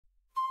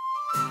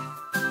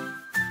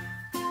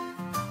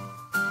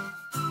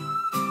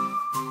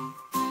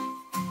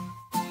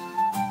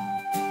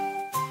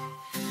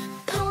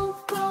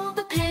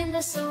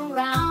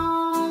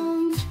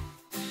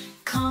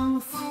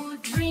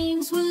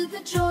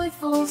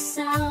joyful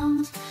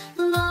sound.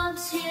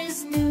 Loves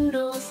his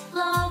noodles,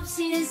 loves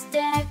his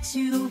dad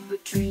too,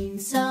 but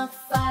dreams of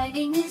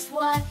fighting is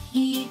what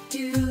he'd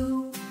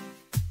do.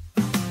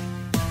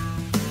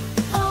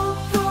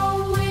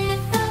 Oogway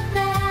with a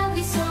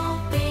belly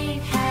so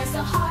big has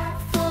a heart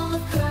full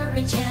of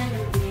courage and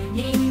a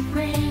winning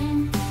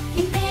grin.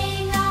 He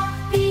may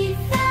not be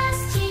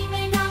fast, he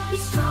may not be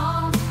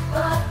strong,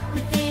 but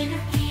with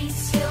inner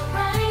peace he'll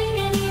right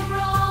any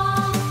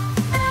wrong.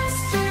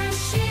 Master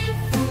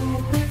Shifu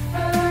with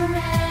fur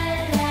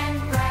red and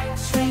bright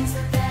trains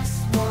the best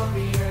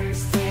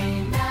warriors day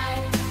and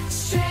night.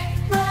 Strict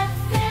but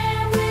fair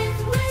with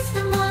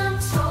wisdom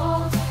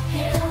untold,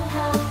 he'll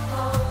help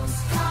those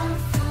kung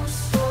fu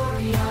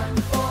story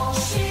unfold.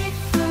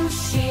 Shifu,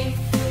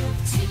 Shifu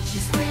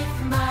teaches with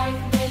might,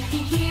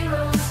 making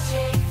heroes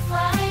take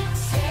flight,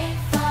 take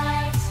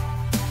flight.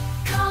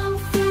 Kung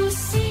fu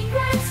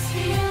secrets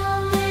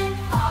he'll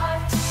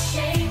impart to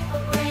shape a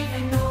brave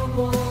and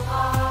noble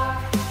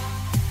heart.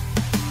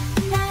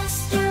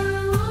 Master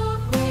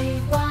Oogway,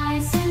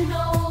 wise and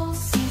old,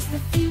 sees the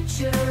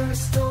future, a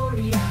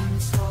story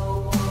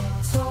untold.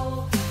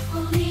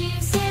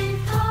 Believes in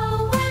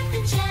power with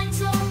a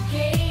gentle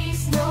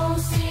gaze,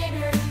 knows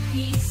inner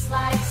peace,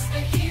 likes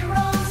the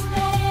hero's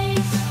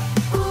maze.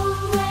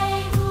 Oogway,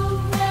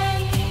 Oogway,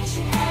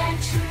 ancient and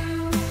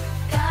true,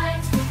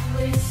 guides with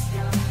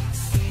wisdom,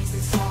 sees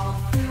us all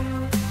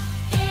through.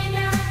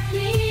 Inner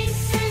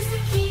peace is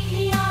the key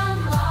he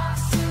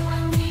unlocks to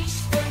unleash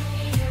the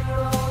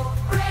hero,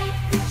 break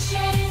the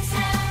chains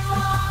and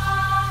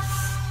locks.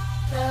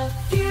 The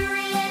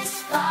Furious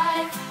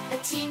Five, a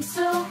team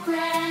so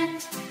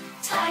grand.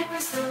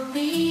 Tigress, the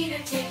leader,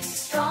 takes a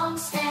strong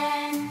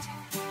stand.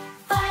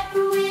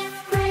 Viper with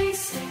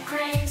grace and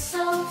crane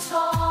so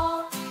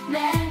tall.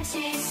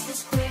 Mantis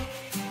is quick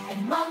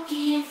and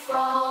monkey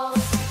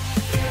enthralls.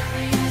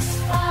 Furious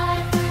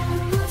Five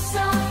who move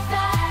so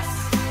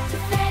fast,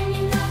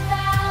 defending the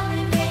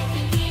valley,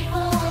 making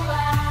evil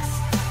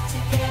last.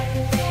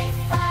 Together they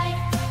fight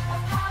a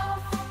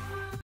powerful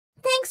crew.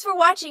 Thanks for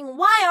watching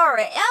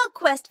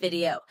YRAAquest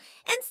video,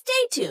 and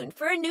stay tuned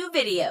for new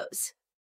videos.